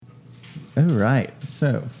All right.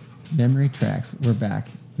 So, Memory Tracks, we're back.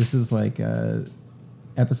 This is like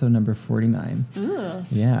episode number 49. Ooh.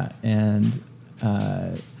 Yeah. And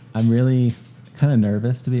I'm really kind of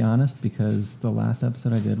nervous, to be honest, because the last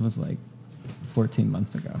episode I did was like 14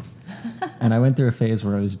 months ago. And I went through a phase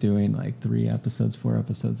where I was doing like 3 episodes, 4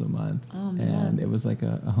 episodes a month. Oh, man. And it was like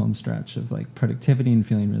a home stretch of like productivity and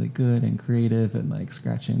feeling really good and creative and like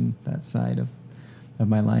scratching that side of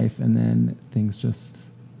my life. And then things just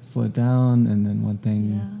slowed down. And then one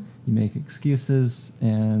thing, you make excuses,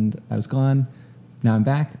 and I was gone. Now I'm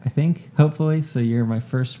back, I think, hopefully. So you're my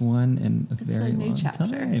first one in a very new long chapter.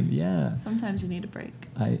 time. Yeah. Sometimes you need a break.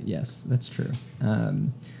 Yes, that's true.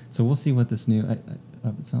 So we'll see what this new.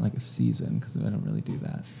 It's not like a season because I don't really do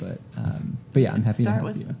that, but yeah, I'm happy to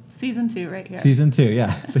have you. Season 2 right here. Season 2,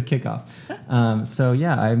 yeah, the kickoff. So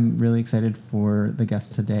yeah, I'm really excited for the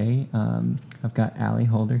guest today. I've got Allie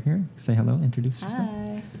Holder here. Say hello. Introduce yourself.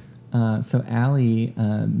 Hi. So Allie,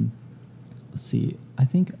 let's see. I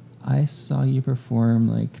think I saw you perform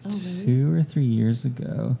like 2 or 3 years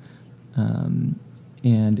ago,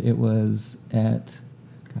 and it was at,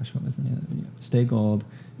 gosh, what was the name of the venue? Stay Gold.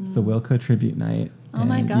 It's the Wilco tribute night. Oh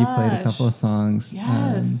my gosh. You played a couple of songs.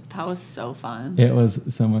 Yes, that was so fun. It was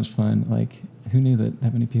so much fun. Like, who knew that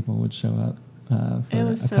many people would show up? For it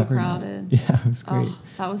was a so cover crowded. Night. Yeah, it was great. Oh,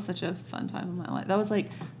 that was such a fun time in my life. That was like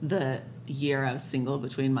the year I was single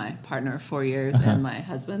between my partner of 4 years and my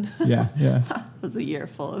husband. Yeah. It was a year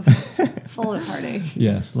full of heartache.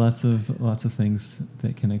 Yes, lots of things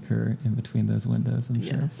that can occur in between those windows, I'm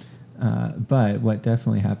sure. Yes. But what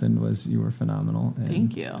definitely happened was you were phenomenal. And,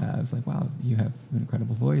 Thank you. I was like, wow, you have an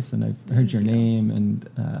incredible voice, and I've heard your name and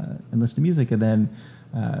listened to music, and then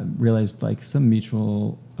realized like some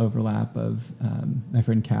mutual overlap of my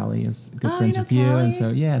friend Callie is good friends with you, Callie? and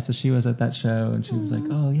so she was at that show, and she was like,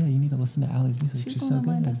 oh yeah, you need to listen to Allie's music. She's one so of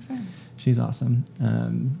good. my best friends. She's awesome.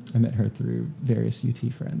 I met her through various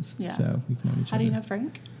UT friends, so we've known each other. How do you know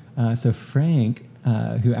Frank? So Frank,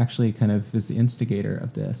 who actually kind of is the instigator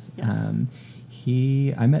of this,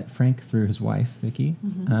 I met Frank through his wife, Vicky,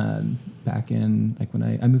 back in, like when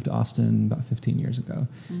I moved to Austin about 15 years ago,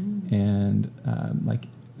 and like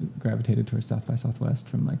gravitated towards South by Southwest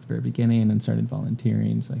from like the very beginning and started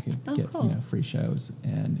volunteering so I could get free shows.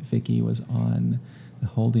 And Vicky was on the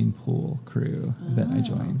Holding Pool crew that I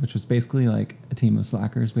joined, which was basically like a team of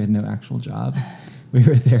slackers. We had no actual job. We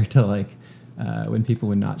were there to like, when people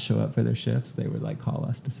would not show up for their shifts, they would like call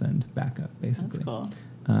us to send backup, basically. That's cool.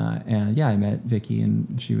 And yeah, I met Vicky,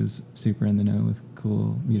 and she was super in the know with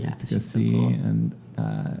cool music to go see. So cool.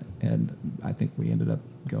 And I think we ended up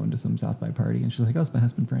going to some South by party, and she's like, "Oh, it's my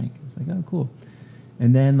husband Frank." I was like, "Oh, cool."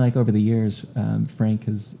 And then like over the years, Frank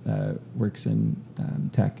works in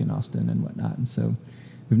tech in Austin and whatnot, and so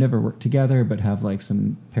we've never worked together, but have like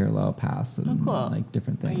some parallel paths and like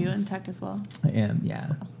different things. Are you in tech as well? I am,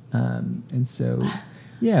 yeah. And so,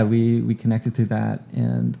 yeah, we connected through that,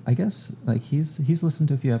 and I guess like he's listened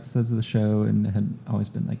to a few episodes of the show and had always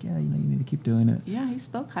been like, yeah, you need to keep doing it. Yeah, he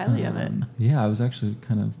spoke highly of it. Yeah, I was actually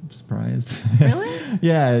kind of surprised. Really?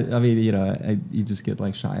 Yeah, I mean, you just get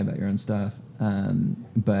like shy about your own stuff,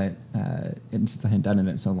 but and since I hadn't done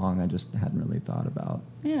it so long, I just hadn't really thought about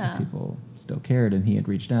if people still cared, and he had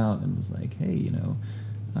reached out and was like, hey,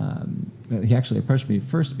 he actually approached me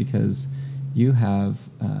first because you have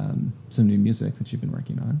some new music that you've been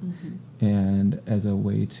working on, and as a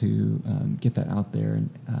way to get that out there,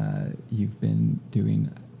 and you've been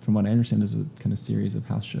doing, from what I understand, is a kind of series of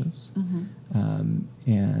house shows,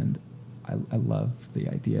 and I love the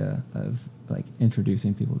idea of like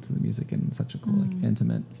introducing people to the music in such a cool, like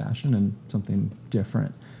intimate fashion, and something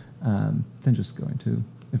different than just going to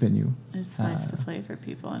a venue. It's nice to play for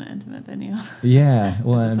people in an intimate venue. Yeah,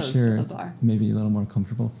 well, I'm opposed sure to a it's bar. maybe a little more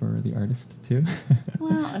comfortable for the artist too.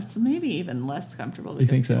 Well, it's maybe even less comfortable You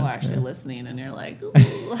because think so? people are actually Yeah. listening, and you're like, ooh.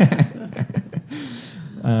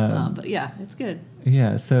 But yeah, it's good.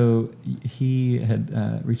 Yeah, so he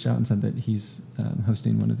had reached out and said that he's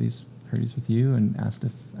hosting one of these parties with you, and asked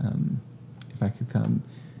if I could come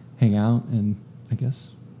hang out and I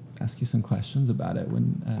guess ask you some questions about it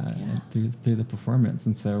when through the performance.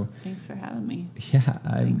 And so Thanks for having me. yeah,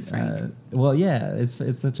 Thanks, Frank. well, yeah, it's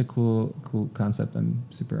such a cool concept. I'm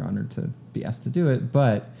super honored to be asked to do it,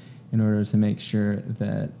 but in order to make sure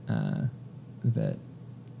that that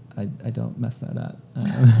I don't mess that up,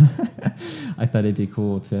 I thought it'd be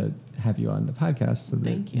cool to have you on the podcast so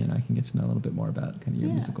that I can get to know a little bit more about kind of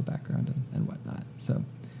your musical background and whatnot. So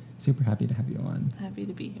super happy to have you on. Happy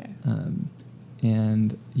to be here.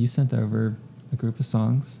 And you sent over a group of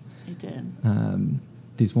songs. I did.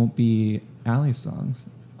 These won't be Allie's songs,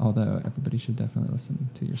 although everybody should definitely listen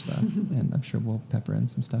to your stuff, and I'm sure we'll pepper in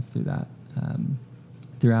some stuff through that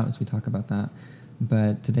throughout as we talk about that.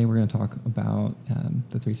 But today we're going to talk about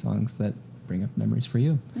the 3 songs that bring up memories for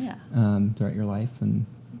you throughout your life and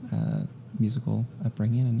musical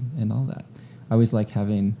upbringing and all that. I always like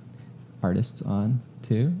having artists on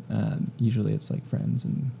too. Usually it's like friends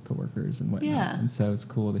and coworkers and whatnot. Yeah. And so it's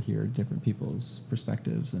cool to hear different people's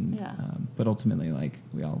perspectives and but ultimately like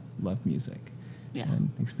we all love music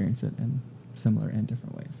and experience it in similar and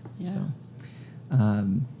different ways. Yeah.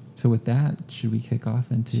 So with that, should we kick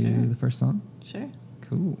off into the first song? Sure.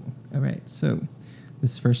 Cool. All right. So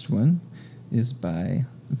this first one is by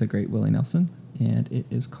the great Willie Nelson, and it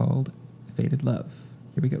is called Faded Love.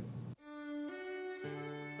 Here we go.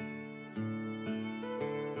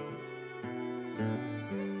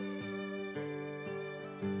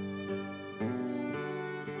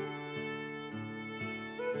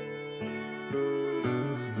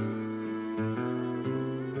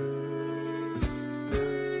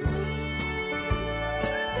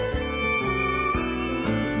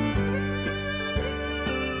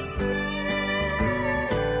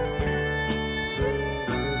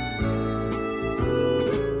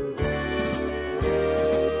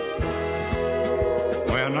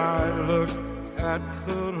 When I look at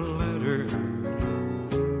the letter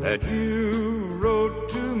that you wrote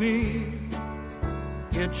to me,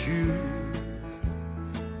 it's you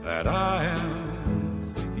that I am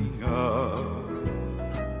thinking of.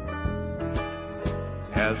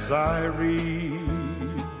 As I read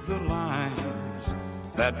the lines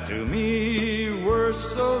that to me were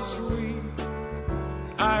so sweet,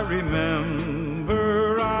 I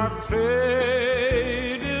remember our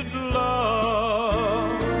faded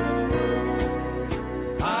love.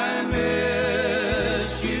 I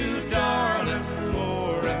miss you, darling,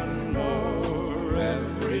 more and more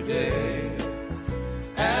every day,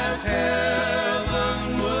 as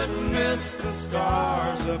heaven would miss the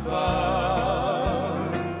stars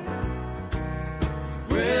above.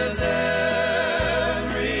 With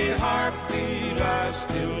every heartbeat I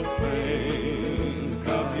still think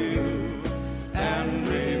of you and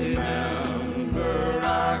remember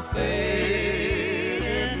our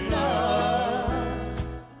faded love.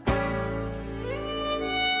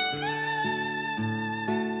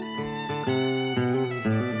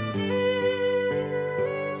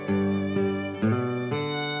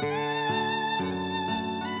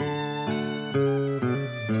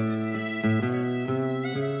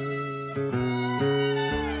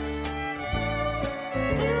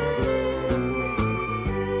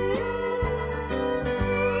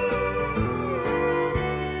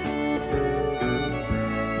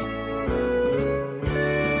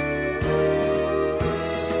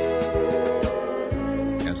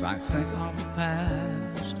 As I think of the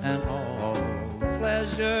past and all the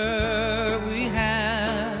pleasure we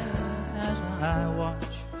had, as I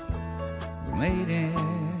watch the mating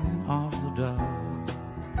of the dove,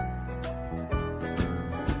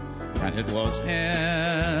 and it was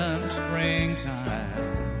in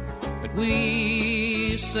springtime that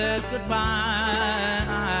we said goodbye.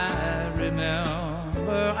 I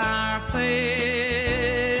remember our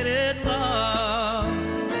faded love.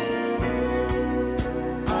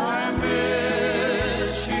 I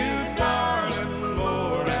miss you, darling,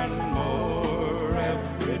 more and more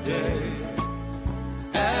every day,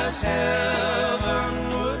 as heaven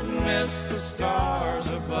would miss the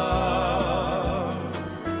stars above.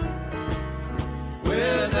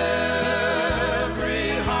 With every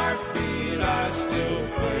heartbeat I still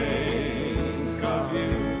think of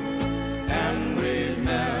you and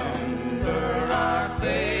remember our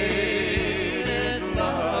faded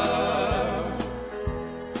love,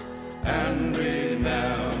 and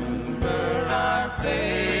remember our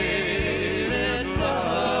faded love.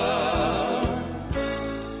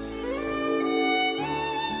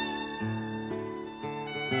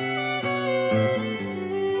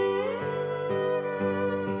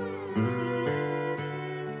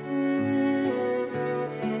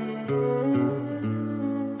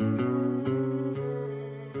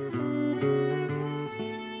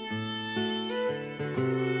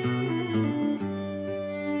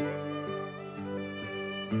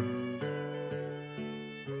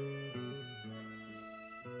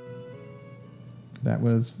 That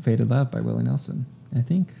was Faded Love by Willie Nelson. I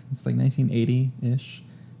think it's like 1980-ish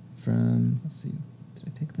from, let's see, did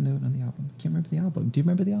I take the note on the album? I can't remember the album. Do you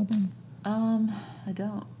remember the album? I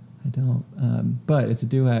don't. I don't. But it's a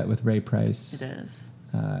duet with Ray Price. It is.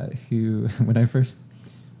 Who, when I first,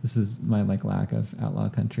 this is my like lack of outlaw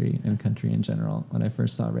country and country in general. When I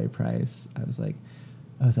first saw Ray Price, I was like,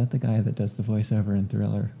 Oh, is that the guy that does the voiceover in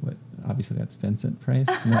Thriller? What? Obviously, that's Vincent Price,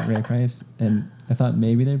 not Ray Price. And I thought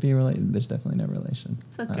maybe there'd be a relation. There's definitely no relation.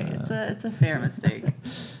 It's okay. It's a fair mistake.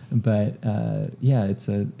 But yeah, it's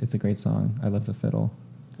a great song. I love the fiddle.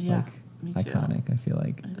 It's Yeah, me too. iconic. I feel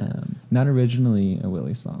like It is. not originally a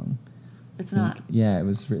Willie song. It's I think- not. Yeah, it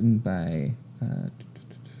was written by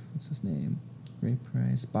what's his name? Ray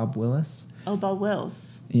Price, Bob Willis. Oh, Bob Wills.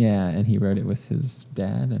 Yeah, and he wrote it with his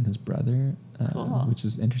dad and his brother, Cool. which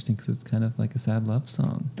is interesting because it's kind of like a sad love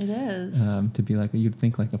song. It is. To be like, you'd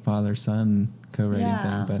think like a father-son co-writing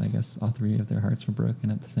Yeah. thing, but I guess all three of their hearts were broken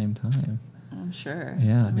at the same time. I'm sure.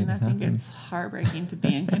 Yeah, I mean, it I think happens. it's heartbreaking to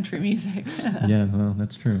be in country music. Yeah, well,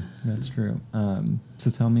 that's true. That's true. So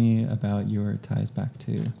tell me about your ties back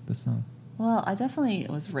to the song. Well, I definitely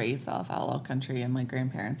was raised off outlaw country, and my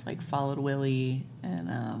grandparents like followed Willie,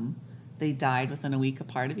 and they died within a week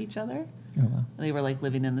apart of each other. Oh, wow. They were like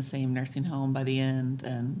living in the same nursing home by the end,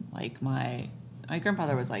 and like my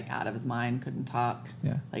grandfather was like out of his mind, couldn't talk,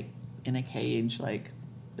 Yeah. like in a cage, like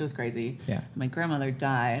it was crazy. Yeah. My grandmother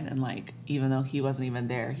died, and like even though he wasn't even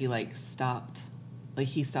there, he stopped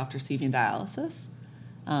receiving dialysis.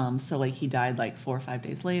 So like he died like 4 or 5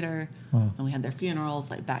 days later, Wow. and we had their funerals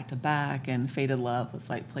like back to back, and Faded Love was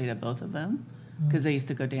like played at both of them because they used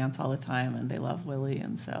to go dance all the time, and they love Willie,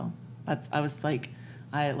 and so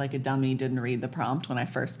I like a dummy didn't read the prompt when I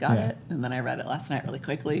first got Yeah. it, and then I read it last night really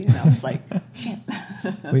quickly, and I was like, shit.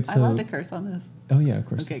 Wait, I love so- to curse on this. Oh, yeah, of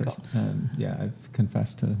course. Okay, of course. Yeah, I've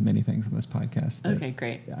confessed to many things on this podcast. that Okay,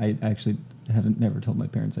 great. I actually never told my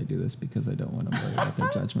parents I do this because I don't want to worry about their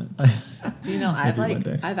judgment. Do you know Maybe one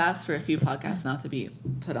day. I've asked for a few podcasts not to be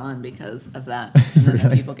put on because of that, and then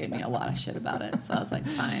Really? people gave me a lot of shit about it, so I was like,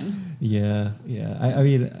 fine. Yeah. I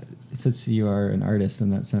mean, since you are an artist in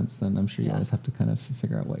that sense, then I'm sure you Yeah. always have to kind of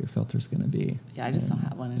figure out what your filter's going to be. Yeah, I just don't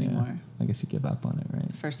have one yeah, anymore. I guess you give up on it, right?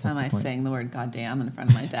 The first That's time the I point. sang the word goddamn in front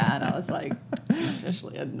of my dad, I was like, I'm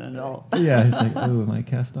officially an adult. Yeah, it's like, oh, am I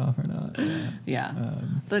cast off or not? Yeah. Yeah.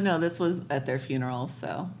 But no, this was at their funeral,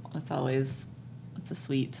 so it's a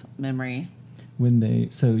sweet memory.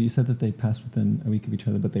 So you said that they passed within a week of each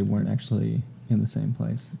other, but they weren't actually in the same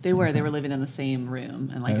place. at the They same were time. living in the same room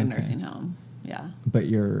in like a Okay. nursing home. Yeah. But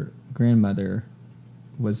your grandmother,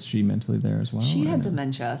 was she mentally there as well? She or had no?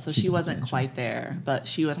 dementia, so She she had wasn't dementia. quite there, but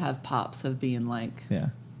she would have pops of being like, Yeah.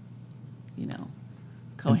 you know,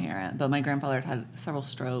 coherent. But my grandfather had several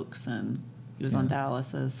strokes, and he was on Yeah.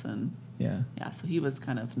 dialysis, and Yeah. so he was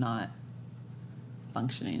kind of not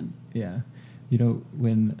functioning. Yeah. You know,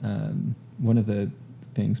 when one of the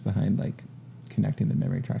things behind like connecting the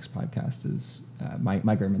Memory Tracks podcast is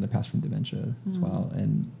my grandmother passed from dementia as well,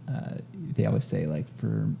 and they always say like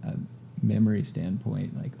for a memory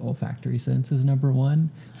standpoint, like olfactory sense is number one.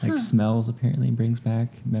 Like Huh. smells apparently brings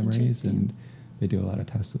back memories, Interesting. and they do a lot of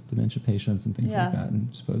tests with dementia patients and things Yeah. like that,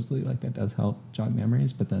 and supposedly like that does help jog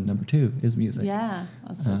memories. But then number two is music. Yeah,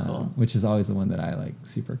 that's so cool. Which is always the one that I like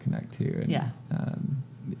super connect to. And, Yeah.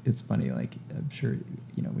 it's funny, like I'm sure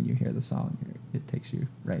you know when you hear the song, it takes you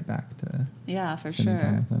right back to Yeah, for spending time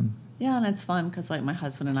sure. with them. Yeah, and it's fun because like my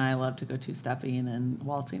husband and I love to go two-stepping and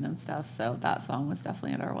waltzing and stuff. So that song was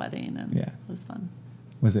definitely at our wedding, and Yeah. it was fun.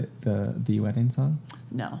 Was it the wedding song?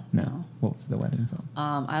 No. What was the wedding song?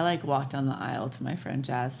 I like walked down the aisle to my friend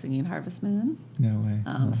Jazz singing Harvest Moon. No way.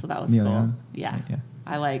 So that was Neil cool. Young? Yeah. Right, yeah.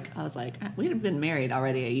 I was like, we had been married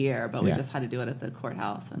already a year, but we Yeah. just had to do it at the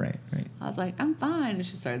courthouse. And Right. I was like, I'm fine. And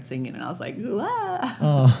she started singing, and I was like, ooh, ah.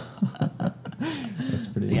 Oh, that's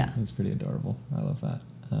pretty. Yeah. That's pretty adorable. I love that.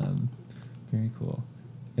 Very cool.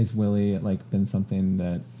 Has Willie like been something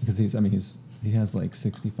that because he has like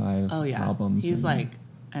 65 Oh yeah, albums. he's and- like,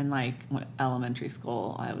 and like elementary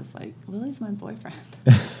school, I was like, Willie's my boyfriend.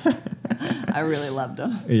 I really loved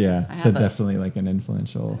him. Yeah, I so have a- definitely like an I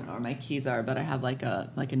influential. don't know where my keys are, but I have like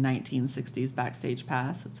a 1960s backstage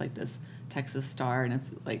pass. It's like this Texas Star, and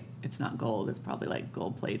it's not gold. It's probably like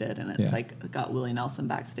gold plated, and it's Yeah. like got Willie Nelson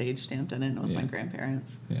backstage stamped in it. And it was my Yeah.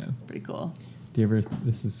 grandparents. Yeah. Pretty cool. Do you ever?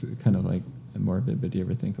 This is kind of like morbid, but do you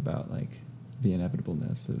ever think about like the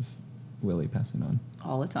inevitableness of Willie passing on?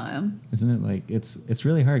 All the time. Isn't it like it's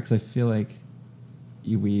really hard because I feel like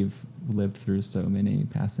we've lived through so many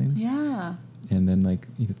passings. Yeah. And then like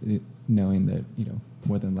knowing that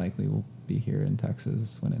more than likely we'll be here in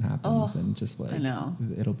Texas when it happens, Oh, and just like I know.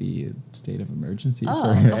 it'll be a state of emergency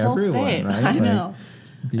Oh, for the whole everyone, state. right? I Like, know.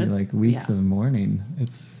 Be It- like weeks yeah. of mourning.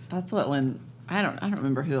 It's That's what I don't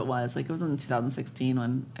remember who it was. Like it was in 2016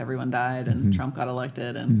 when everyone died and Mhm. Trump got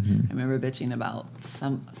elected, and Mhm. I remember bitching about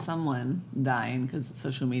someone dying because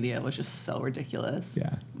social media was just so ridiculous.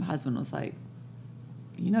 Yeah. My husband was like,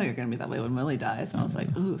 you know you're going to be that way when Willie dies. And I was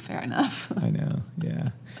like, ooh, fair enough. I know. Yeah.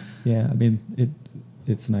 Yeah. I mean,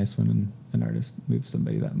 it's nice when an artist moves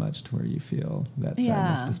somebody that much to where you feel that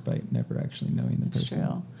sadness despite never actually knowing the person.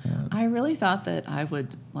 True. I really thought that I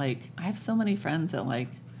would, like, I have so many friends that, like,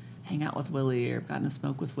 hang out with Willie or have gotten to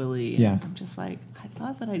smoke with Willie. And I'm just like, I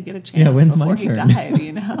thought that I'd get a chance when's before my he turn? died,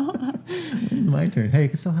 you know? When's my turn? Hey, it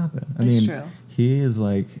can still happen. I It's mean, true. he is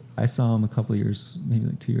like, I saw him a couple years, maybe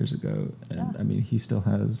like 2 years ago. And I mean, he still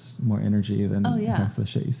has more energy than half the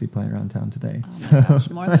shit you see playing around town today. Oh my gosh,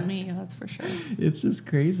 more than me, that's for sure. It's just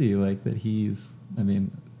crazy, like, that he's, I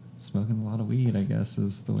mean, smoking a lot of weed, I guess,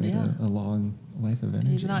 is the way to a long life of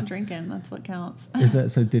energy. He's not drinking, that's what counts. Is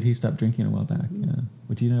that so? Did he stop drinking a while back? Yeah.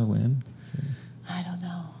 Well, do you know when? I don't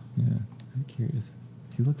know. Yeah, I'm curious.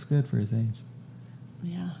 He looks good for his age.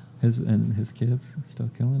 Yeah. His kids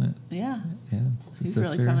still killing it. Yeah. Yeah. He's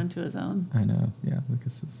really coming to his own. I know. Yeah,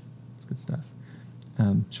 Lucas it's good stuff.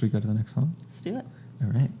 Should we go to the next song? Let's do it.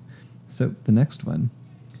 All right. So the next one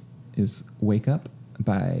is "Wake Up"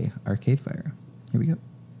 by Arcade Fire. Here we go.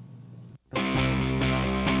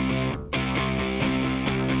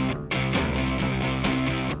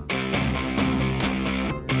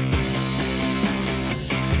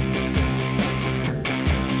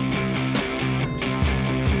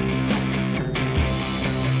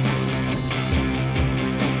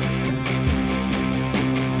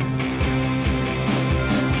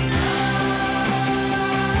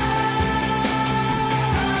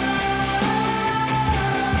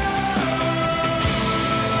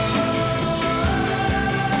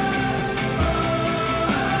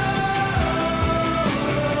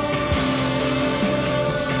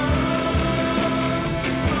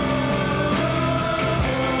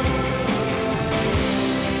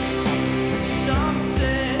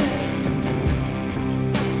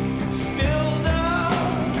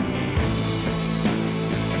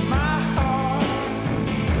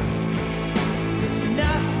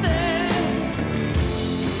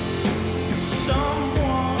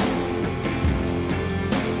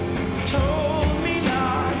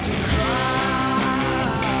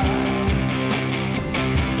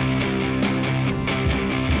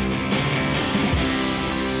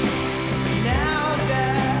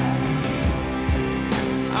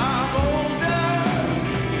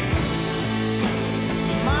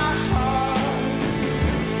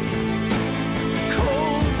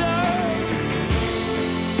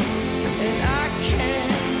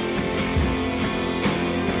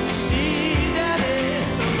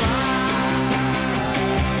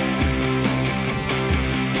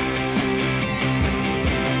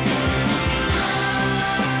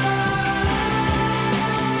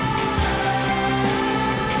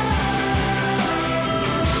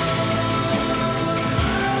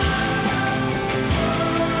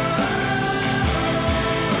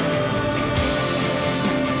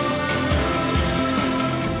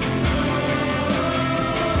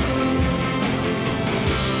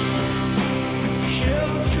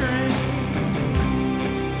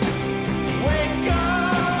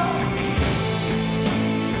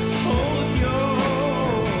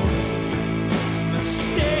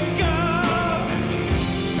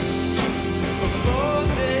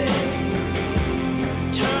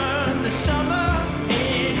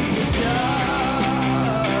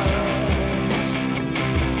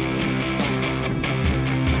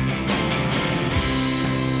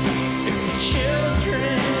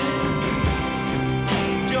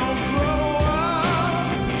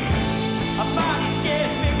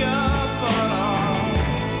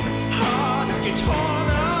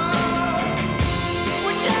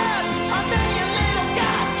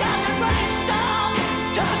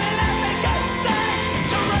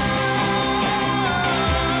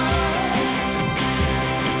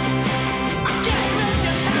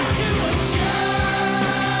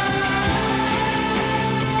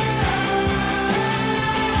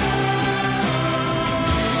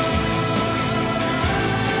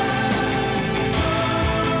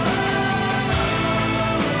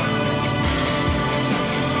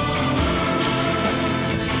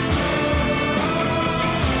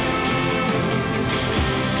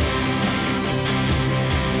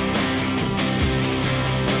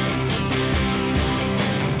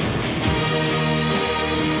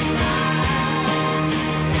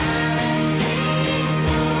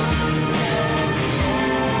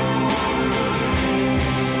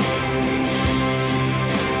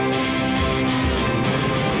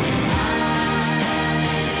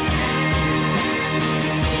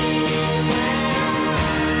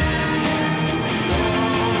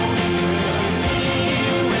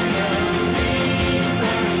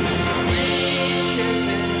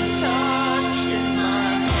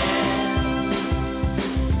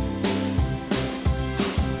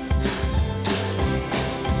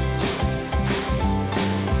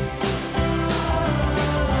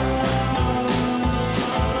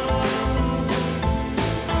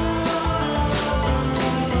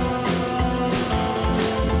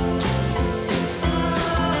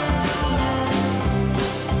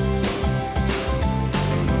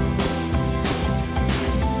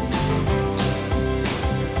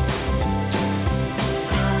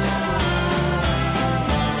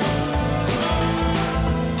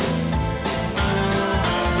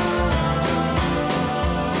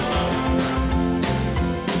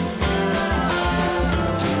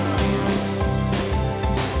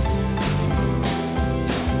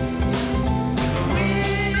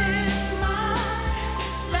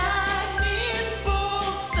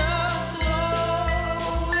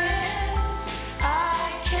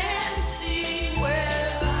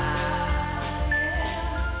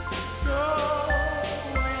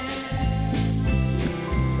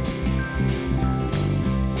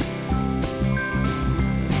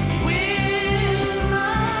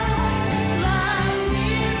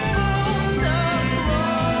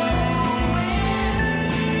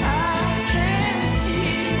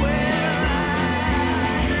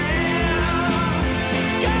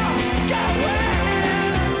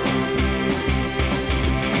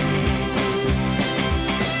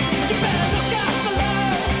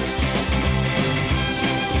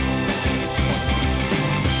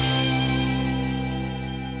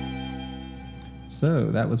 So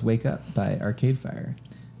that was "Wake Up" by Arcade Fire.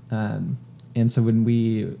 And so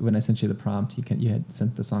when I sent you the prompt, you had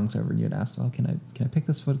sent the songs over, and you had asked, "Oh, can I pick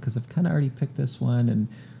this one? Because I've kind of already picked this one." And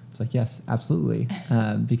I was like, "Yes, absolutely,"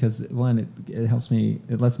 because one, it helps me.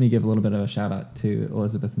 It lets me give a little bit of a shout out to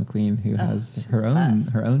Elizabeth McQueen, who has her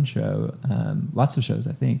own show, lots of shows,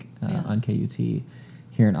 I think, on KUT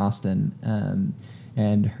here in Austin.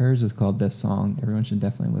 And hers is called "This Song." Everyone should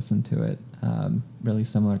definitely listen to it. Really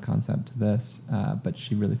similar concept to this, but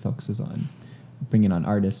she really focuses on bringing on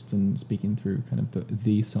artists and speaking through kind of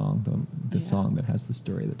the song, the song that has the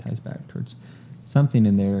story that ties back towards something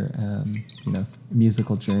in their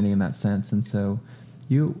musical journey in that sense. And so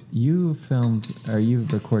you filmed, or you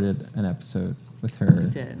recorded an episode with her. I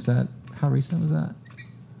did. Was that, how recent was that?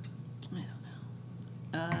 I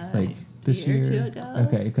don't know. It's like this a year or two ago.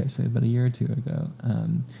 Okay, so about a year or two ago.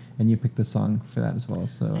 And you picked the song for that as well.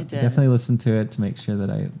 So I did. Definitely listened to it to make sure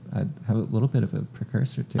that I have a little bit of a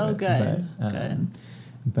precursor to it. Oh, good.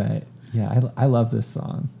 But yeah, I love this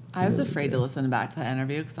song. I was afraid to listen back to that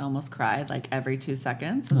interview because I almost cried like every 2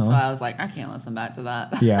 seconds. And so I was like, I can't listen back to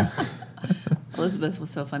that. Yeah. Elizabeth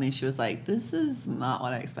was so funny. She was like, this is not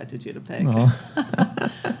what I expected you to pick.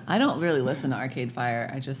 I don't really listen to Arcade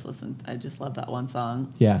Fire. I just love that one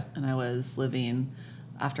song. Yeah. And I was living,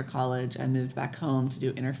 after college, I moved back home to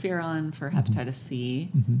do interferon for hepatitis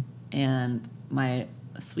C. Mm-hmm. And my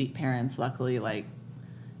sweet parents luckily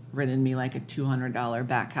rented me like a $200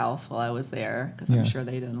 back house while I was there, because I'm sure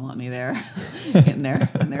they didn't want me there in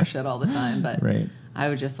their shit all the time. But I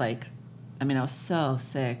would just I was so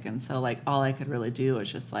sick, and so all I could really do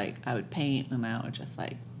was just I would paint, and I would just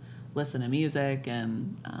listen to music,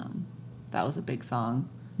 and that was a big song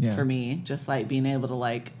for me. Just being able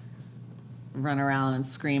to run around and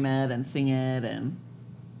scream it and sing it. And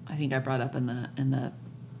I think I brought up in the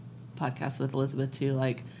podcast with Elizabeth too,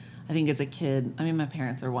 I think as a kid, my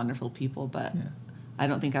parents are wonderful people, but I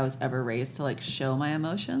don't think I was ever raised to show my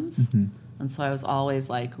emotions. Mm-hmm. And so I was always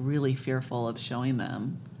really fearful of showing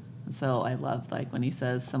them. And so I loved when he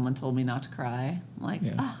says, "Someone told me not to cry." I'm like,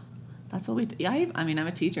 that's what we do. I'm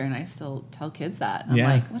a teacher, and I still tell kids that. And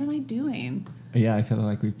I'm like, what am I doing? Yeah, I feel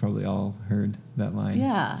like we've probably all heard that line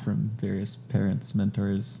from various parents,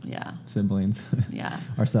 mentors, siblings,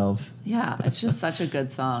 ourselves. Yeah, it's just such a good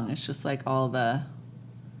song. It's just all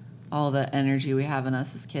the energy we have in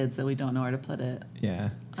us as kids that we don't know where to put it. Yeah.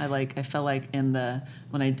 I feel like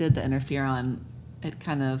when I did the interferon, it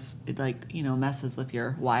messes with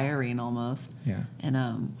your wiring almost. Yeah. And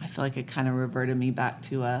I feel like it kind of reverted me back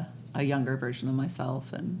to a younger version of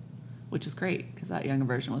myself, and which is great because that younger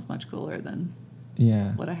version was much cooler than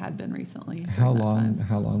what I had been recently. How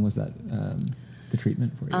long was that the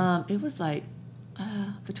treatment for you? It was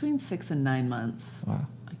between 6 and 9 months. Wow.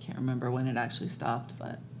 I can't remember when it actually stopped,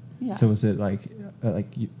 but yeah. So was it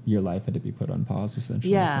your life had to be put on pause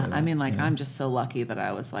essentially? Yeah, I'm just so lucky that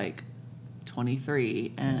I was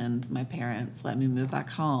 23 and my parents let me move back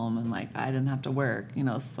home, and I didn't have to work.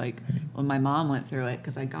 It's when my mom went through it,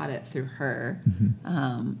 because I got it through her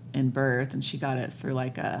in birth, and she got it through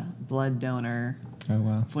a blood donor. Oh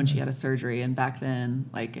wow! When she had a surgery, and back then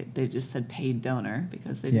they just said paid donor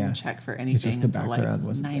because they didn't check for anything until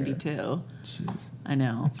 92. Jeez. I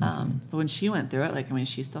know. But when she went through it,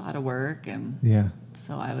 she still had to work, and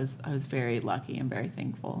so I was very lucky and very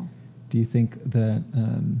thankful. Do you think that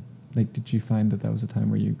did you find that was a time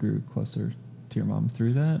where you grew closer to your mom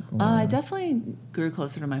through that? I definitely grew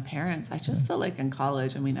closer to my parents. I just felt in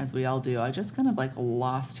college, as we all do, I just kind of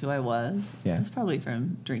lost who I was. Yeah. It was probably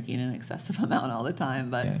from drinking an excessive amount all the time,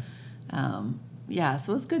 but so it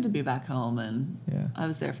was good to be back home, and I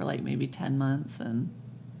was there for maybe 10 months, and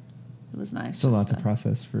it was nice. It's a lot to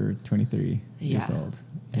process for 23 years old.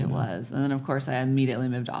 It was. And then of course I immediately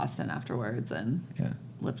moved to Austin afterwards, and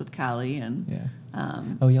lived with Callie, and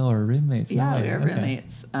y'all are roommates. Yeah, we were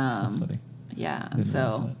roommates. That's funny. Yeah, and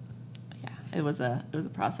so it was a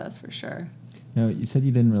process for sure. Now, you said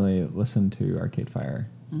you didn't really listen to Arcade Fire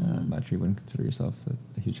much. You wouldn't consider yourself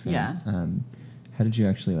a huge fan. Yeah. How did you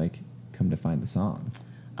actually come to find the song?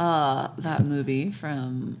 That movie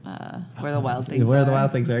from Where the Wild Things Are. Where the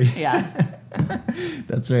Wild Things Are. Yeah.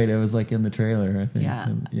 That's right. It was in the trailer, I think.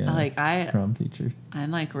 Yeah. Prom feature.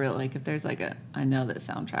 I'm real, if there's I know that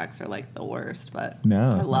soundtracks are the worst, but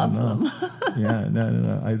I love them. Yeah,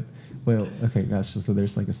 no. Well, okay, gosh, so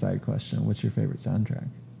there's a side question. What's your favorite soundtrack?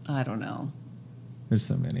 I don't know. There's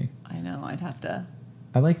so many. I know, I'd have to.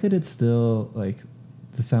 I like that it's still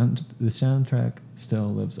the soundtrack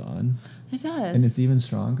still lives on. It does. And it's even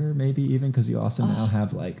stronger, maybe even because you also now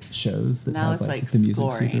have shows that now have it's the music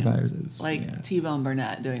scoring. supervisors. T-Bone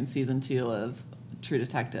Burnett doing season 2 of True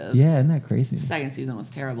Detective. Yeah, isn't that crazy? The second season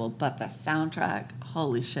was terrible, but the soundtrack,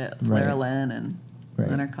 holy shit, Lara Lynn and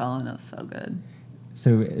Leonard Cohen, it was so good.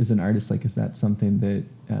 So as an artist, like, is that something that,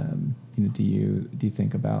 do you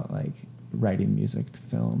think about, like, writing music to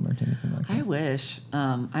film or to anything like that? I wish.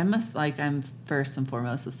 I'm first and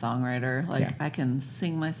foremost a songwriter. Like, I can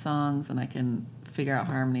sing my songs and I can figure out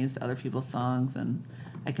harmonies to other people's songs, and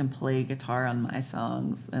I can play guitar on my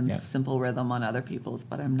songs and simple rhythm on other people's,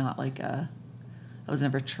 but I'm not like I was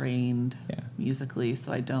never trained musically,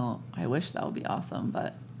 so I wish that would be awesome,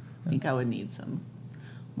 but I think I would need some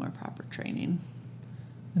more proper training.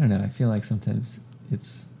 I don't know. I feel like sometimes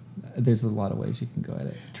there's a lot of ways you can go at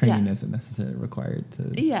it. Training isn't necessarily required to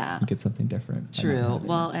get something different. True.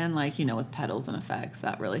 Well, and like, with pedals and effects,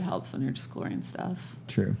 that really helps when you're just scoring stuff.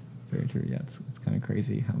 True. Very true. Yeah, it's kind of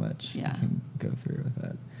crazy how much you can go through with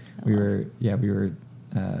that. We were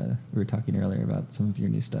talking earlier about some of your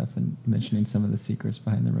new stuff and mentioning some of the secrets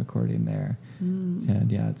behind the recording there. And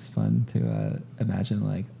it's fun to imagine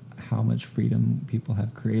like how much freedom people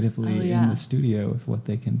have creatively in the studio with what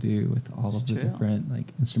they can do with all of the different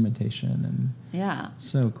like instrumentation and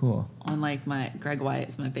so cool. On like Greg White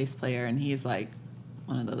is my bass player, and he's like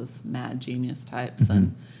one of those mad genius types,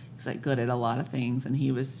 and he's like good at a lot of things, and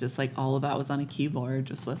he was just like all of that was on a keyboard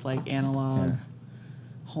just with like analog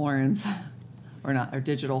horns or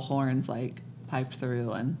digital horns like piped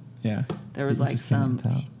through, and there was like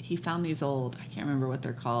he found these old, I can't remember what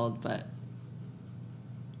they're called, but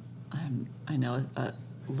I know a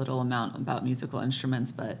little amount about musical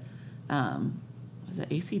instruments, but was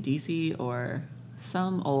it AC/DC or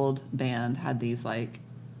some old band had these like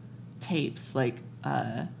tapes like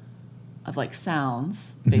of like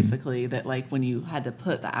sounds basically that like when you had to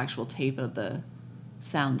put the actual tape of the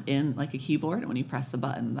sound in like a keyboard, and when you press the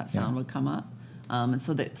button that sound would come up. And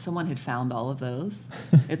so that someone had found all of those.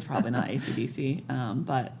 It's probably not AC/DC.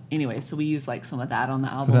 But anyway, so we used like some of that on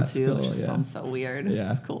the album too, cool, which just sounds so weird.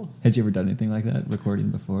 Yeah. It's cool. Had you ever done anything like that, recording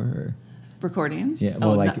before? Or? Recording? Yeah.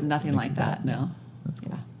 Well, nothing like that, no. That's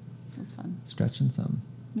cool. Yeah, it was fun. Stretching some.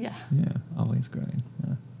 Yeah. Yeah, always growing.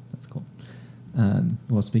 Yeah, that's cool.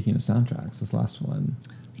 Well, speaking of soundtracks, this last one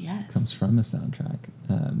comes from a soundtrack.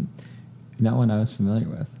 Not one I was familiar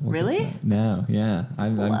with. Really? No, yeah.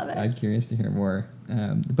 Love it. I'm curious to hear more.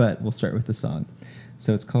 But we'll start with the song.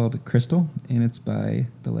 So it's called Crystal, and it's by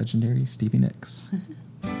the legendary Stevie Nicks.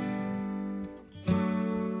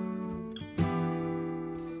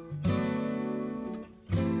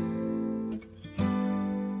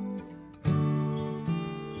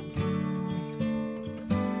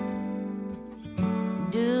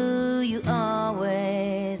 Do you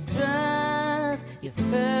always trust your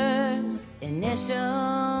first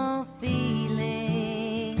initial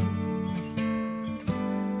feeling?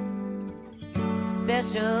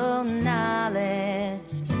 Special knowledge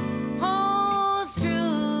holds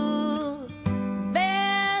true,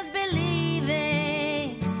 bears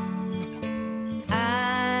believing.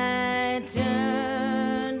 I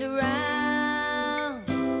turned around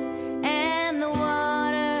and the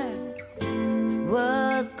water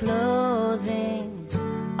was closing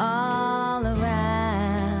all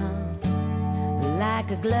around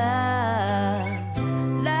like a glove,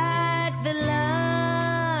 like the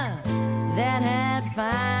love that had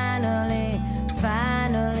finally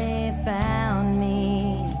found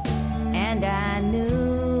me. And I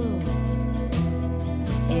knew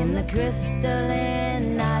in the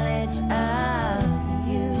crystalline knowledge of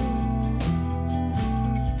you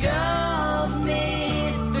drove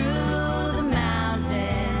me through the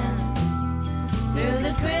mountain, through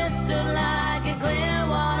the crystal like a clear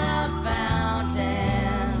water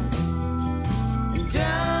fountain, and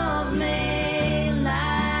drove me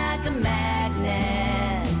like a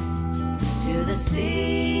magnet to the sea,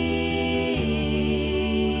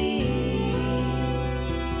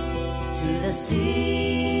 to the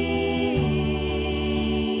sea,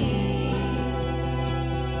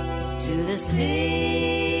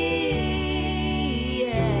 yeah.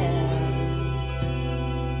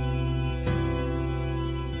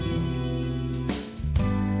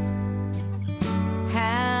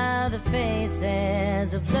 How the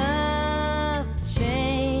faces of love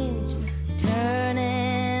change,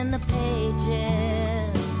 turning the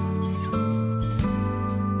pages,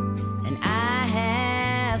 and I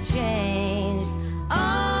have changed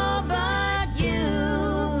all but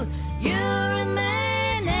you. You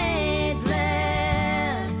remain ageless.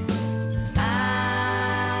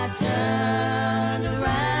 I turned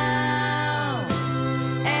around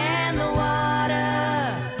and the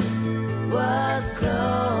water was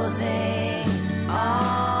closing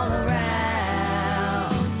all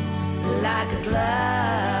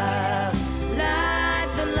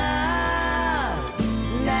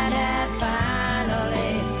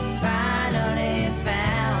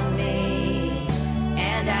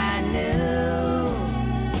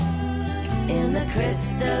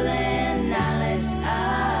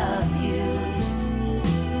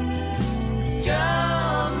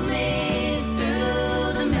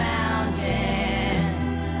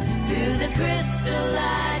crystal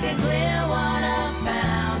like a clear water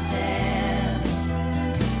fountain.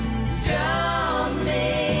 Drove me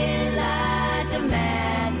like a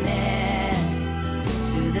magnet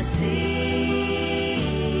to the sea,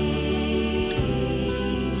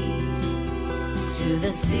 to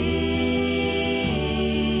the sea,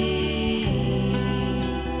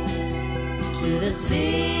 to the sea.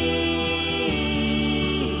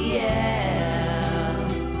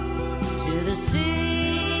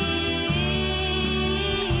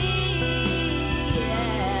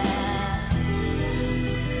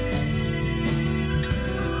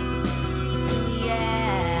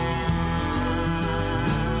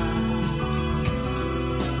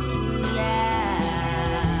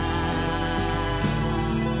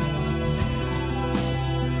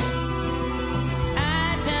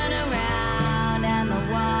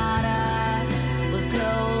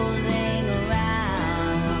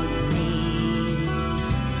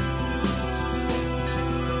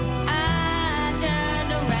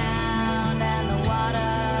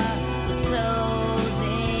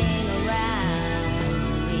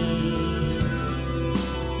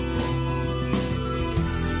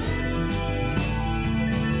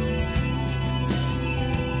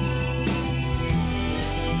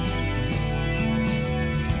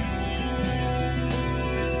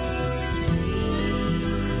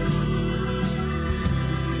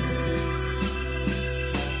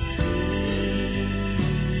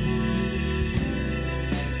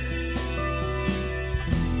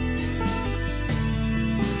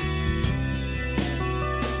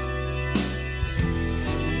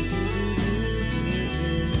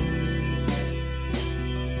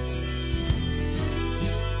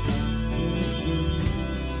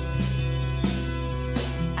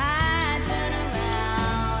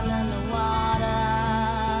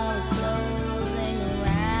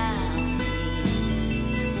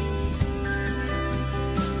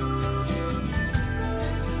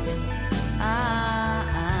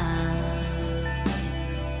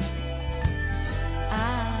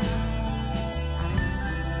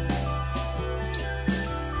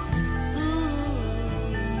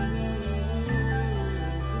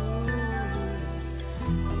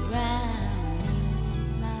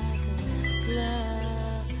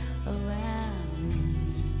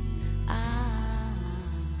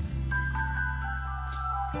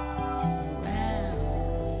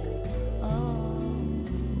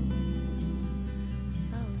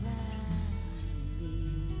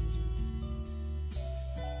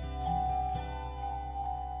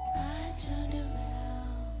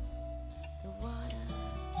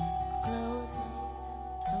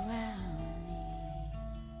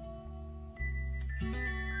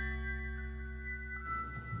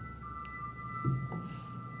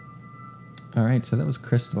 All right, so that was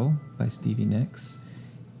Crystal by Stevie Nicks.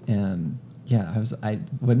 And yeah, I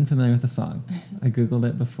wasn't familiar with the song. I Googled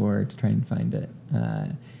it before to try and find it.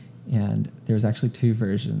 And there's actually two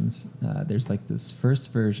versions. There's like this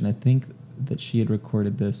first version, I think that she had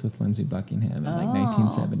recorded this with Lindsey Buckingham in like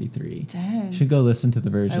 1973. Dang. You should go listen to the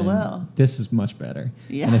version. I will. This is much better.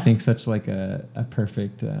 Yeah. And I think such like a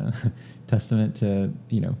perfect testament to,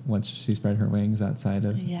 once she spread her wings outside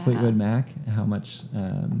of Fleetwood Mac, how much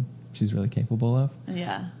she's really capable of.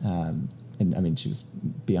 Yeah. And I mean, she was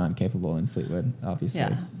beyond capable in Fleetwood, obviously.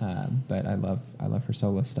 Yeah. But I love her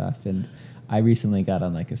solo stuff. And I recently got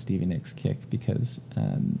on like a Stevie Nicks kick because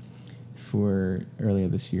for earlier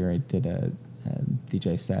this year, I did a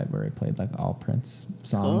DJ set where I played like all Prince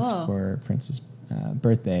songs for Prince's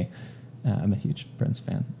birthday. I'm a huge Prince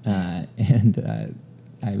fan, and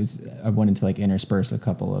I wanted to like intersperse a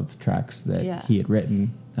couple of tracks that he had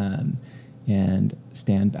written, and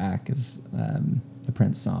 "Stand Back" is the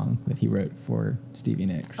Prince song that he wrote for Stevie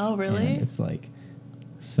Nicks. Oh, really? And it's like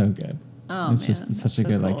so good. Oh, it's just such a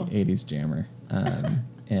good cool. like 80s jammer. And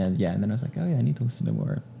then I was like, oh yeah, I need to listen to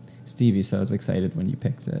more Stevie. So I was excited when you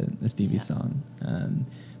picked a Stevie song,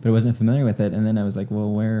 but I wasn't familiar with it. And then I was like,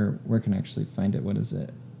 well, where can I actually find it? What is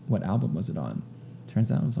it? What album was it on?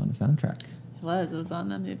 Turns out it was on a soundtrack. It was on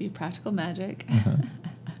the movie Practical Magic.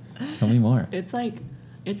 Tell me more.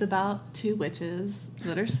 It's about two witches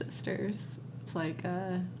that are sisters. It's like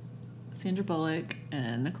Sandra Bullock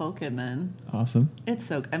and Nicole Kidman. Awesome.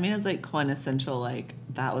 It's like quintessential, like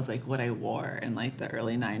that was like what I wore in like the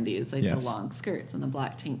early 90s, like the long skirts and the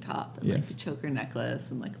black tank top and like the choker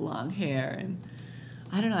necklace and like long hair. And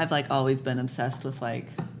I don't know, I've like always been obsessed with like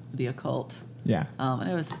the occult. Yeah. And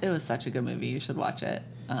it was such a good movie. You should watch it.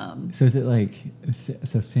 So is it like,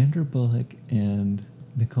 so Sandra Bullock and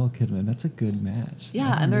Nicole Kidman, that's a good match.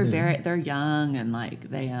 Yeah. And they're young and like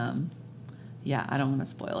they, I don't want to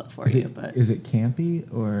spoil it for you, but is it campy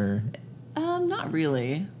or? Not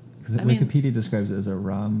really. Because Wikipedia describes it as a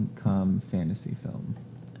rom-com fantasy film.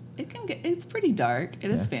 It's pretty dark.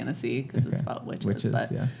 It is fantasy because it's about witches.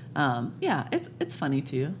 But, yeah, it's funny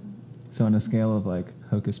too. So on a scale of like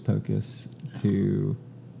Hocus Pocus to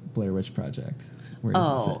Blair Witch Project, where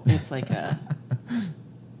does it sit? It's like a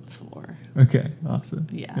 4. Okay, awesome.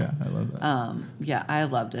 Yeah, I love that. Yeah, I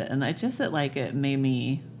loved it, and it made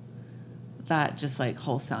me, that just like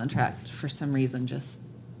whole soundtrack for some reason just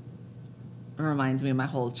reminds me of my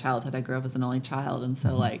whole childhood. I grew up as an only child, and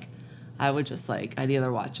so like I would just like, I'd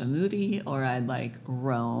either watch a movie or I'd like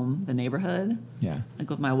roam the neighborhood, like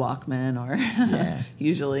with my Walkman or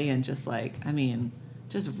usually, and just like, I mean,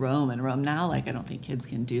 just roam and roam. Now, like, I don't think kids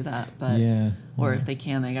can do that, but or if they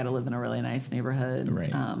can, they got to live in a really nice neighborhood,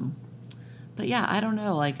 right? But yeah, I don't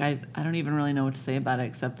know. Like, I don't even really know what to say about it,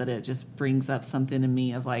 except that it just brings up something in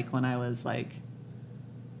me of like when I was like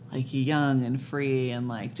young and free and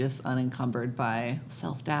like just unencumbered by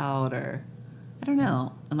self-doubt, or I don't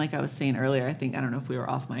know. And like I was saying earlier, I don't know if we were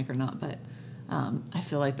off mic or not, but I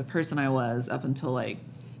feel like the person I was up until like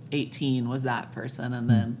 18 was that person. And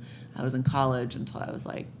then I was in college until I was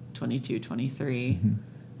like 22, 23.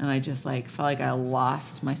 And I just like felt like I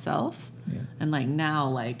lost myself. And like now,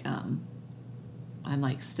 like I'm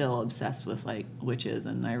like still obsessed with like witches,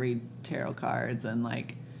 and I read tarot cards and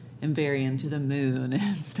like am very into the moon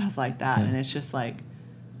and stuff like that. And it's just like,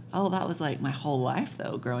 oh, that was like my whole life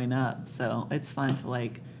though, growing up. So it's fun to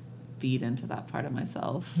like feed into that part of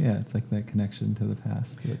myself. Yeah, it's like that connection to the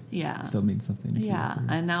past that still means something to you.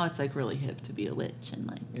 And now it's like really hip to be a witch and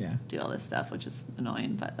like do all this stuff, which is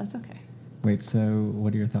annoying, but that's okay. Wait, so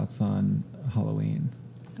what are your thoughts on Halloween?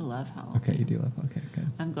 I love Halloween. Okay, you do love. Okay, good.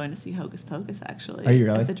 I'm going to see Hocus Pocus actually. Are you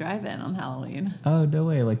really? At the drive-in on Halloween. Oh, no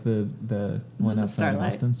way! Like the one the outside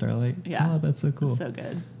Starlight. Austin, Starlight. Yeah. Oh, that's so cool. It's so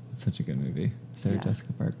good. It's such a good movie. Sarah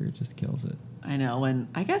Jessica Parker just kills it. I know. When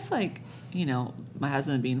I guess like, you know, my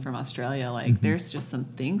husband being from Australia, like there's just some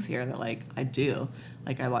things here that like I do.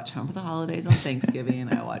 Like I watch Home for the Holidays on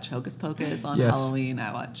Thanksgiving. I watch Hocus Pocus on Halloween.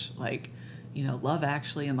 I watch like, you know, Love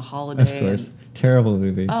Actually in the holiday. Of course. Terrible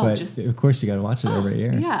movie. Oh, but of course you got to watch it every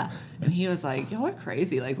year. Yeah. And he was like, y'all are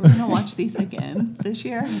crazy. Like, we're going to watch these again this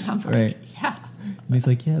year? And I'm like, yeah. And he's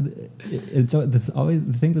like, yeah, it's always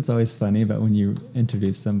the thing that's always funny about when you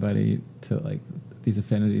introduce somebody to like these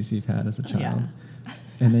affinities you've had as a child.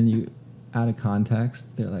 And then you, out of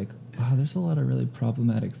context, they're like, wow, there's a lot of really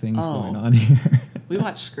problematic things going on here. We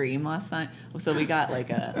watched Scream last night. So we got like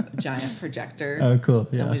a giant projector. Oh, cool.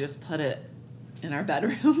 Yeah. And we just put it in our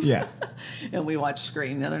bedroom. Yeah. And we watched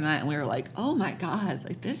Scream the other night, and we were like, oh my God,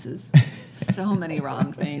 like this is so many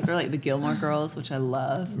wrong things. Or like the Gilmore Girls, which I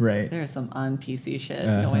love. Right. There's some un-PC shit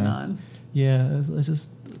going on. Yeah, it's just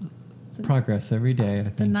progress every day, I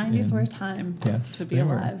think. The 90s were a time to be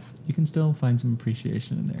alive. You can still find some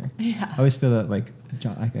appreciation in there. Yeah. I always feel that like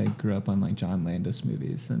I grew up on like John Landis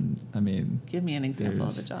movies, and I mean, give me an example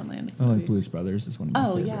of a John Landis movie. Like Blues Brothers is one of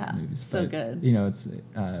my favorite movies. So good. You know, it's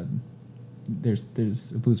there's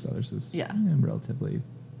Blues Brothers is relatively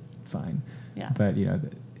fine. Yeah. But you know,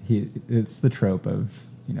 it's the trope of,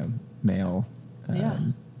 you know, male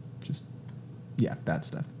just bad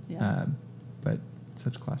stuff. Yeah. But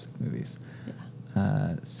such classic movies.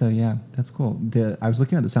 Yeah. So yeah, that's cool. I was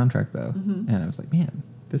looking at the soundtrack though, and I was like, man,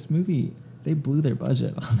 this movie, they blew their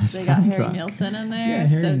budget on this. They got Harry Nilsson in there. Yeah,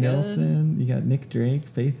 Harry so Nilsson. You got Nick Drake,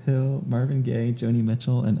 Faith Hill, Marvin Gaye, Joni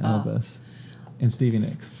Mitchell, and Elvis, and Stevie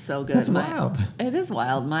Nicks. So good. That's wild. It is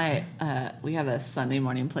wild. We have a Sunday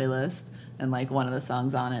morning playlist, and like one of the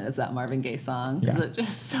songs on it is that Marvin Gaye song because it's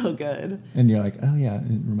just so good. And you're like, oh yeah,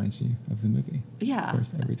 it reminds you of the movie. Yeah. Of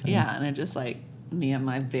course, every time. Yeah, and it just like me and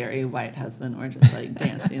my very white husband were just like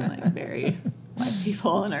dancing like very white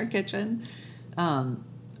people in our kitchen.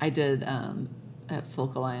 I did at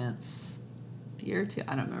Folk Alliance a year or two.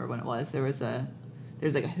 I don't remember when it was. There's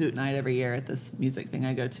like a hoot night every year at this music thing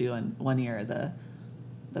I go to, and one year the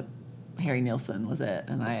Harry Nilsson was it,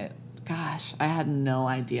 and I had no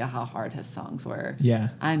idea how hard his songs were. Yeah.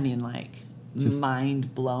 I mean, like just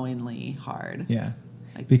mind-blowingly hard. Yeah.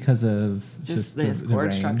 Like, because of just his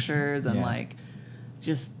chord structures and like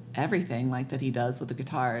just everything like that he does with the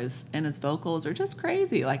guitars, and his vocals are just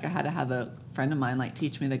crazy. Like I had to have a friend of mine like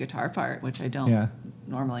teach me the guitar part, which I don't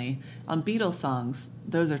normally. On Beatles songs,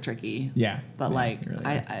 those are tricky. Yeah. But like really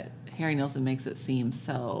I Harry Nilsson makes it seem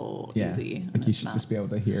so easy. Like you should just be able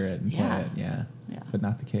to hear it and play it. Yeah. But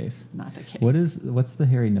not the case. Not the case. What's the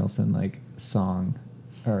Harry Nilsson like song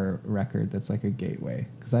or record that's like a gateway?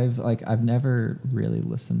 Because I've never really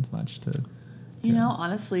listened much to. You know,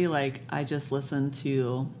 honestly, like I just listened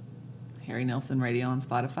to Harry Nilsson radio on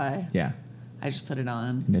Spotify. Yeah. I just put it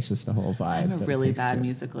on. And it's just a whole vibe. I'm a that really takes bad to it.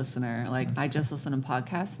 music listener. Like, I just listen to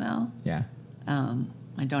podcasts now. Yeah.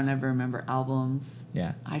 I don't ever remember albums.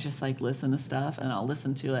 Yeah. I just like listen to stuff, and I'll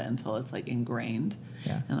listen to it until it's like ingrained.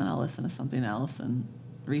 Yeah. And then I'll listen to something else. And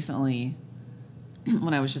recently,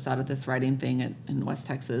 when I was just out at this writing thing in West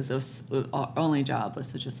Texas, our only job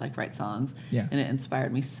was to just like write songs. Yeah. And it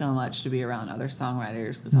inspired me so much to be around other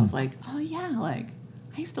songwriters, because I was like, oh yeah, like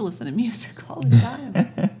I used to listen to music all the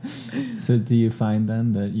time. So do you find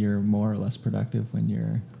then that you're more or less productive when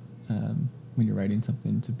you're writing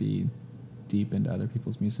something to be deep into other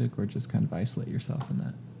people's music, or just kind of isolate yourself in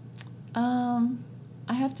that?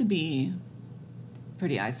 I have to be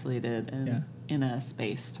pretty isolated and Yeah. in a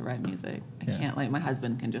space to write music. I Yeah. can't, like, my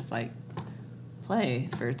husband can just like play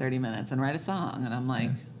for 30 minutes and write a song, and I'm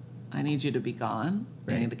like, I need you to be gone.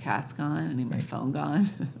 I Right. need the cats gone. I need my Right. phone gone.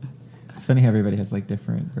 It's funny how everybody has like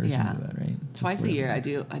different versions Yeah. of that, right? Just Twice a where- year, I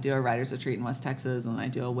do a writers retreat in West Texas, and I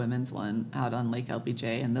do a women's one out on Lake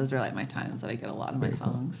LBJ, and those are like my times that I get a lot of my Very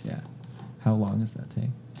cool. songs. Yeah. How long does that take?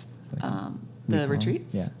 Like The week-long?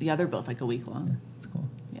 retreats? Yeah. Yeah, they're both like a week long. Yeah, it's cool.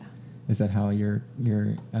 Yeah. Is that how your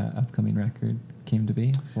upcoming record came to be?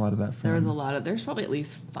 It's a lot of that from... There's probably at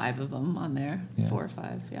least 5 of them on there. Yeah. 4 or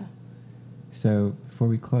 5, yeah. So before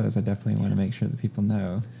we close, I definitely want to Yes. make sure that people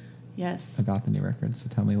know Yes. about the new record. So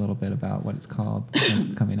tell me a little bit about what it's called, when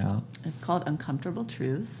it's coming out. It's called Uncomfortable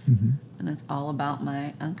Truths, Mhm. and it's all about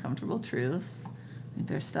my uncomfortable truths. I think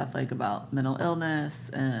there's stuff like about mental illness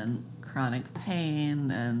and chronic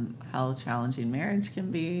pain and how challenging marriage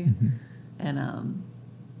can be. Mhm. And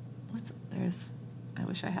I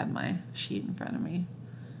wish I had my sheet in front of me.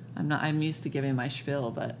 I'm used to giving my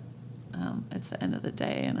spiel, but it's the end of the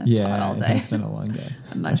day, and I've taught all day. It's been a long day.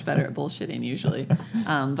 I'm much better at bullshitting usually.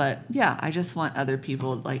 But yeah, I just want other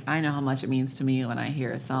people, like, I know how much it means to me when I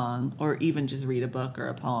hear a song, or even just read a book or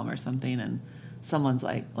a poem or something, and someone's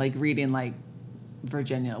like reading like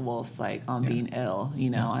Virginia Woolf's like on Yeah. being ill, you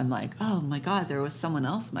know, Yeah. I'm like, oh my God, there was someone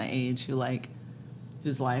else my age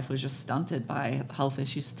whose life was just stunted by health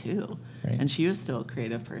issues too. Right. And she was still a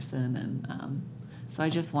creative person. And so I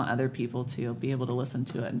just want other people to be able to listen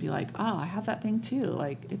to it and be like, oh, I have that thing too.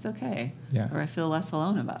 Like, it's okay. Yeah. Or I feel less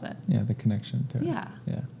alone about it. Yeah, the connection to it. Yeah.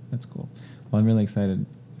 Yeah, that's cool. Well, I'm really excited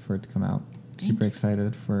for it to come out. Thank Super you.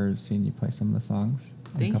 excited for seeing you play some of the songs.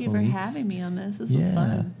 in a Thank you couple for weeks. having me on this. This was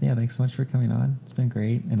fun. Yeah, thanks so much for coming on. It's been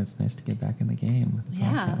great, and it's nice to get back in the game with the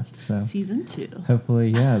Yeah. podcast. So Season 2. hopefully,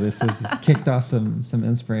 yeah, this has kicked off some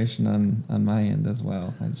inspiration on my end as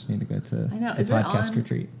well. I just need to go to I know. a Is it podcast on,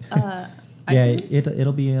 retreat. Yeah, Yeah,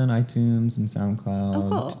 it'll be on iTunes and SoundCloud, Oh,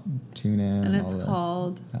 cool. TuneIn, and all it's the,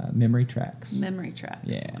 called Memory Tracks. Memory Tracks.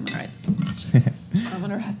 Yeah. I'm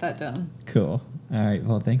gonna write that down. Cool. All right.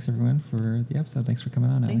 Well, thanks everyone for the episode. Thanks for coming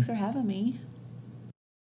on. Thanks Ellie. for having me.